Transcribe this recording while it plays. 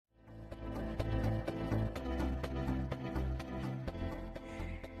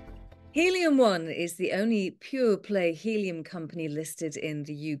Helium One is the only pure play helium company listed in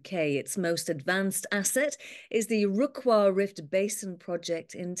the UK. Its most advanced asset is the Rukwa Rift Basin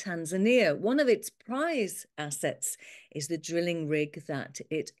project in Tanzania. One of its prize assets is the drilling rig that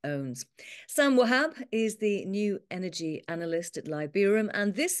it owns. Sam Wahab is the new energy analyst at Liberum,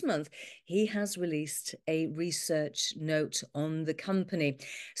 and this month he has released a research note on the company.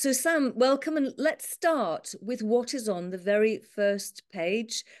 So, Sam, welcome, and let's start with what is on the very first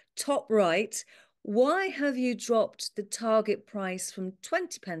page. Top right, why have you dropped the target price from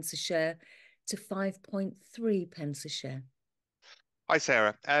 20 pence a share to 5.3 pence a share? Hi,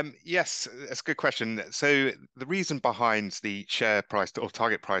 Sarah. Yes, that's a good question. So the reason behind the share price or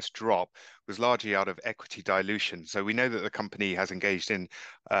target price drop was largely out of equity dilution. So we know that the company has engaged in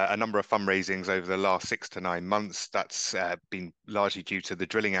a number of fundraisings over the last 6 to 9 months. That's been largely due to the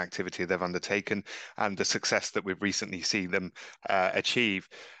drilling activity they've undertaken and the success that we've recently seen them achieve.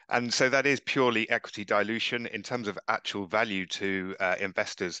 And so that is purely equity dilution. In terms of actual value to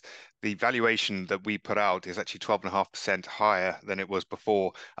investors, the valuation that we put out is actually 12.5% higher than it was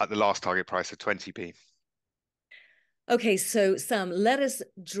before at the last target price of 20p. Okay, so Sam, let us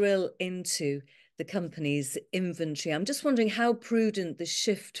drill into the company's inventory. I'm just wondering how prudent the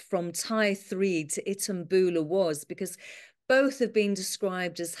shift from Thai 3 to Itumbula was, because both have been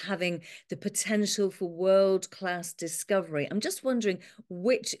described as having the potential for world-class discovery. I'm just wondering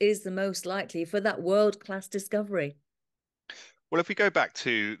which is the most likely for that world-class discovery. Well, if we go back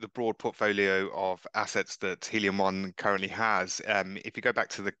to the broad portfolio of assets that Helium One currently has, if you go back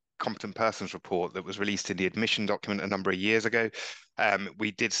to the competent persons report that was released in the admission document a number of years ago,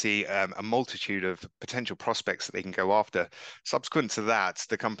 we did see a multitude of potential prospects that they can go after. Subsequent to that,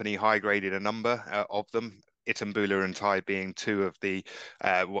 the company high graded a number of them. Itumbula and Thai being two of the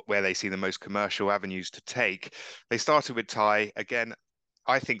where they see the most commercial avenues to take. They started with Thai again.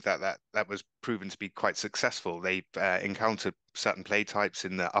 I think that was proven to be quite successful. They encountered certain play types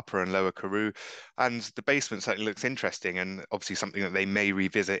in the upper and lower Karoo, and the basement certainly looks interesting, and obviously something that they may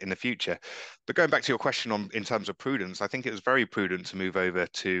revisit in the future. But going back to your question on in terms of prudence, I think it was very prudent to move over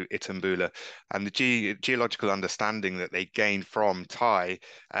to Itumbula, and the geological understanding that they gained from Thai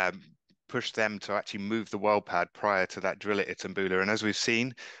pushed them to actually move the well pad prior to that drill at Itumbula. And as we've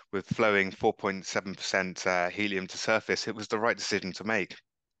seen, with flowing 4.7% helium to surface, it was the right decision to make.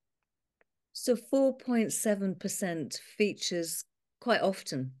 So 4.7% features quite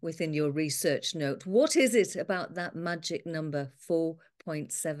often within your research note. What is it about that magic number,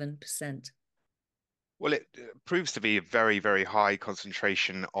 4.7%? Well, it proves to be a very, very high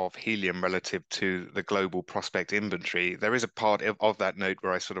concentration of helium relative to the global prospect inventory. There is a part of that note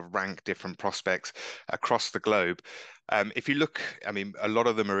where I sort of rank different prospects across the globe. If you look, I mean, a lot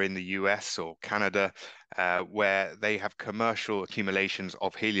of them are in the US or Canada, where they have commercial accumulations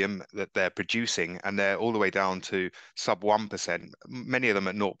of helium that they're producing, and they're all the way down to sub 1%, many of them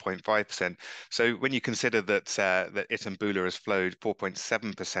at 0.5%. So when you consider that Itumbula has flowed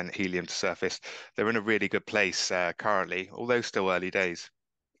 4.7% helium to surface, they're in a really good place currently, although still early days.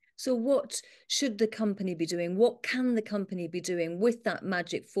 So what should the company be doing? What can the company be doing with that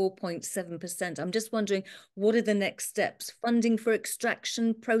magic 4.7%? I'm just wondering, what are the next steps? Funding for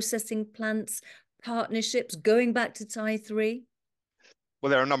extraction, processing plants, partnerships, going back to Thai 3? Well,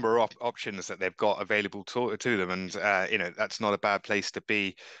 there are a number of options that they've got available to them, and that's not a bad place to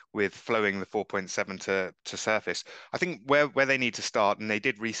be with flowing the 4.7 to surface. I think where they need to start, and they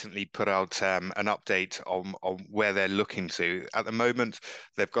did recently put out an update on where they're looking to. At the moment,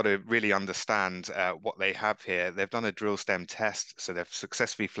 they've got to really understand what they have here. They've done a drill stem test, so they've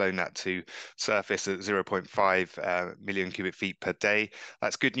successfully flown that to surface at 0.5 million cubic feet per day.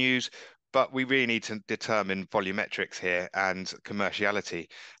 That's good news. But we really need to determine volumetrics here and commerciality.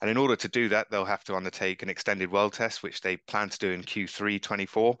 And in order to do that, they'll have to undertake an extended well test, which they plan to do in Q3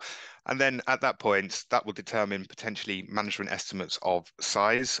 24. And then at that point, that will determine potentially management estimates of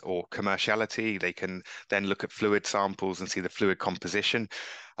size or commerciality. They can then look at fluid samples and see the fluid composition.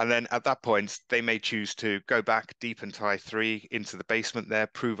 And then at that point, they may choose to go back deep and tie 3 into the basement there,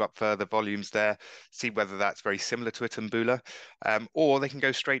 prove up further volumes there, see whether that's very similar to Itumbula, or they can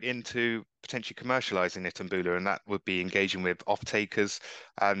go straight into potentially commercializing Itumbula, and that would be engaging with off-takers.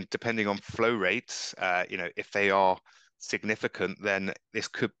 And depending on flow rates, if they are significant, then this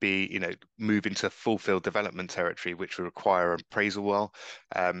could be, move into full field development territory, which will require an appraisal well.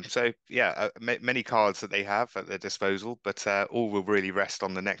 So yeah, many cards that they have at their disposal, but all will really rest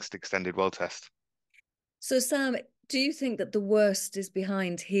on the next extended well test. So, Sam, do you think that the worst is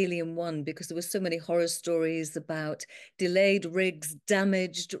behind Helium One because there were so many horror stories about delayed rigs,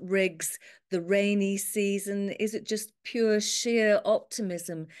 damaged rigs, the rainy season? Is it just pure sheer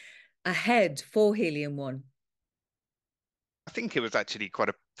optimism ahead for Helium One? I think it was actually quite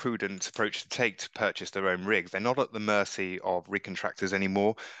a prudent approach to take to purchase their own rig. They're not at the mercy of rig contractors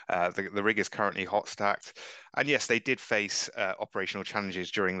anymore. The rig is currently hot stacked, and yes, they did face operational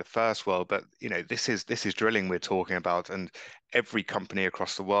challenges during the first well. But this is drilling we're talking about, and every company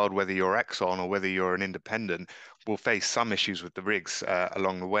across the world, whether you're Exxon or whether you're an independent, will face some issues with the rigs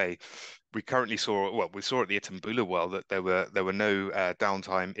along the way. We saw at the Itumbula well that there were no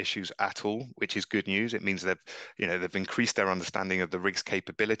downtime issues at all, which is good news. It means they've increased their understanding of the rig's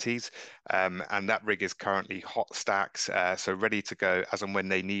capabilities, and that rig is currently hot stacks, so ready to go as and when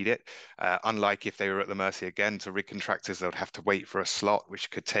they need it. Unlike if they were at the mercy again to rig contractors, they'll have to wait for a slot, which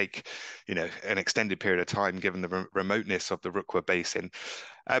could take an extended period of time given the remoteness of the Rukwa Basin.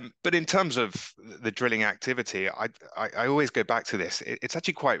 But in terms of the drilling activity, I always go back to this. It's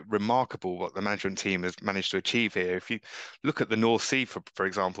actually quite remarkable what the management team has managed to achieve here. If you look at the North Sea, for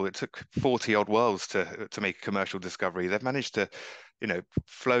example, it took 40 odd wells to make a commercial discovery. They've managed to,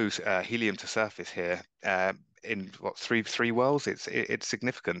 flow helium to surface here. In what three wells, it's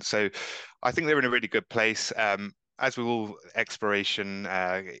significant. So I think they're in a really good place. As with all exploration,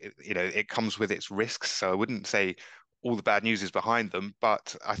 it comes with its risks. So I wouldn't say all the bad news is behind them,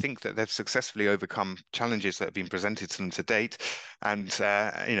 but I think that they've successfully overcome challenges that have been presented to them to date. And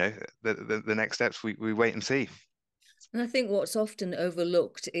the next steps we wait and see. And I think what's often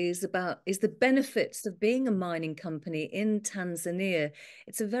overlooked is the benefits of being a mining company in Tanzania.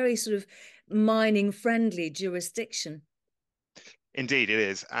 It's a very sort of mining friendly jurisdiction. Indeed, it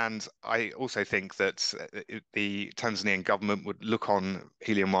is. And I also think that the Tanzanian government would look on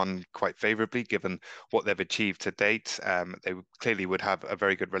Helium One quite favorably, given what they've achieved to date. Clearly would have a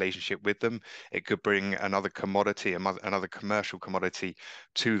very good relationship with them. It could bring another commodity, another commercial commodity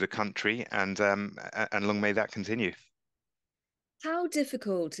to the country, and long may that continue. How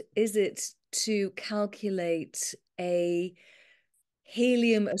difficult is it to calculate a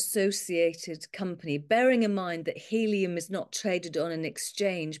helium associated company, bearing in mind that helium is not traded on an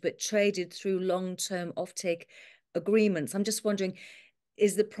exchange, but traded through long-term offtake agreements? I'm just wondering,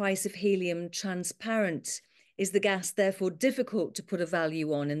 is the price of helium transparent? Is the gas therefore difficult to put a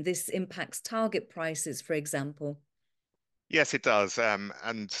value on, and this impacts target prices, for example? Yes, it does. And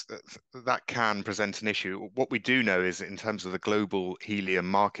that can present an issue. What we do know is, in terms of the global helium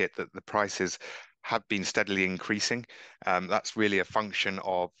market, that the prices have been steadily increasing. That's really a function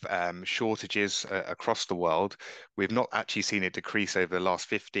of shortages across the world. We've not actually seen it decrease over the last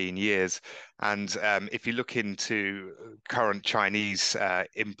 15 years. And if you look into current Chinese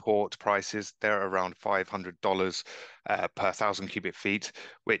import prices, they're around $500 per thousand cubic feet,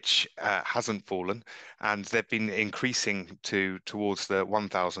 which hasn't fallen, and they've been increasing towards the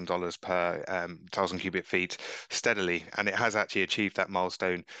 $1,000 per thousand cubic feet steadily, and it has actually achieved that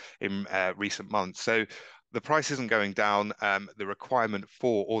milestone in recent months. So the price isn't going down. The requirement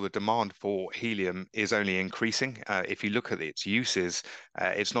for, or the demand for, helium is only increasing. If you look at its uses,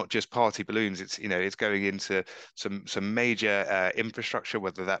 it's not just party balloons. It's going into some major infrastructure,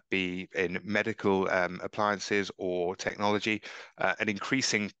 whether that be in medical appliances or technology. An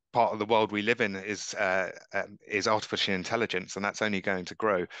increasing part of the world we live in is artificial intelligence, and that's only going to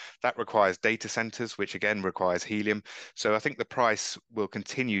grow. That requires data centers, which again requires helium. So I think the price will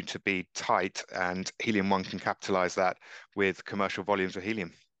continue to be tight, and Helium One can capitalize that with commercial volumes of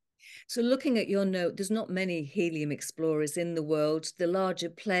helium. So, looking at your note, there's not many helium explorers in the world. The larger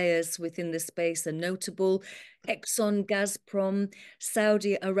players within the space are notable: Exxon, Gazprom,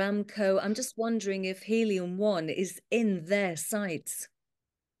 Saudi Aramco. I'm just wondering if Helium One is in their sights.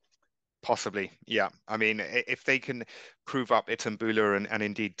 Possibly, yeah. I mean, if they can prove up Itumbula and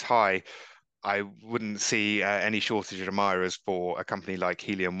indeed Thai, I wouldn't see any shortage of admirers for a company like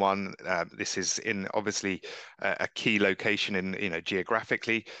Helium One. This is in obviously a key location in,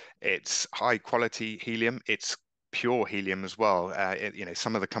 geographically. It's high quality helium. It's pure helium as well.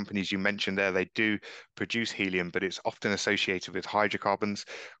 Some of the companies you mentioned there, they do produce helium, but it's often associated with hydrocarbons,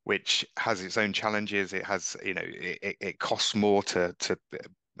 which has its own challenges. It has, it costs more to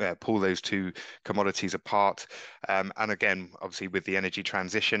pull those two commodities apart. And again, obviously, with the energy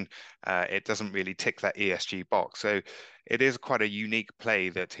transition, it doesn't really tick that ESG box. So it is quite a unique play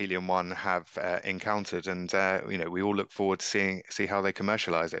that Helium One have encountered, and we all look forward to see how they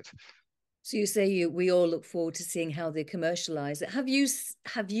commercialize it. So you say we all look forward to seeing how they commercialize it. Have you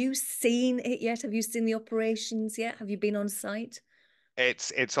seen it yet? Have you seen the operations yet? Have you been on site?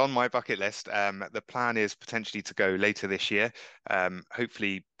 It's on my bucket list. The plan is potentially to go later this year,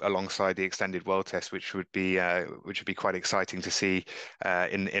 hopefully alongside the extended well test, which would be quite exciting to see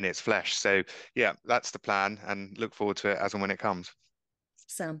in its flesh. So yeah, that's the plan, and look forward to it as and when it comes.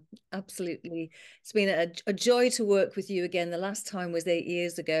 Sam, absolutely. It's been a joy to work with you again. The last time was 8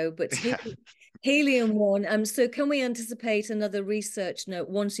 years ago, but Yeah, Helium One. So can we anticipate another research note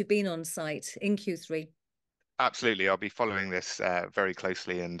once you've been on site in Q3? absolutely. I'll be following this very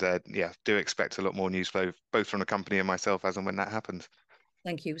closely, and yeah, do expect a lot more news flow, both from the company and myself, as and when that happens.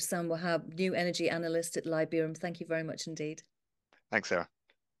 Thank you, Sam Wahab, new energy analyst at Liberum. Thank you very much indeed. Thanks, Sarah.